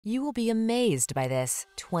You will be amazed by this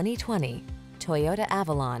 2020 Toyota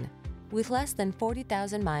Avalon. With less than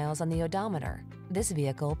 40,000 miles on the odometer, this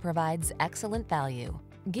vehicle provides excellent value.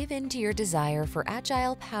 Give in to your desire for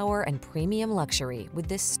agile power and premium luxury with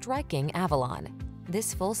this striking Avalon.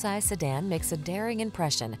 This full-size sedan makes a daring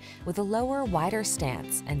impression with a lower, wider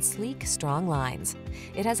stance and sleek, strong lines.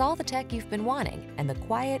 It has all the tech you've been wanting and the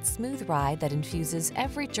quiet, smooth ride that infuses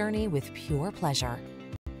every journey with pure pleasure.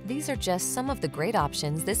 These are just some of the great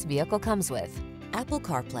options this vehicle comes with: Apple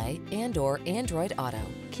CarPlay and/or Android Auto,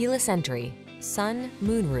 keyless entry, sun,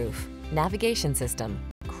 moonroof, navigation system,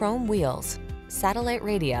 chrome wheels, satellite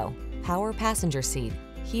radio, power passenger seat,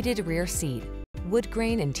 heated rear seat, wood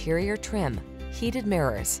grain interior trim, heated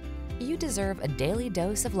mirrors. You deserve a daily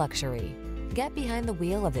dose of luxury. Get behind the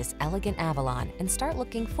wheel of this elegant Avalon and start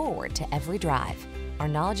looking forward to every drive. Our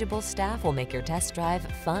knowledgeable staff will make your test drive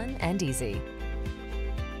fun and easy.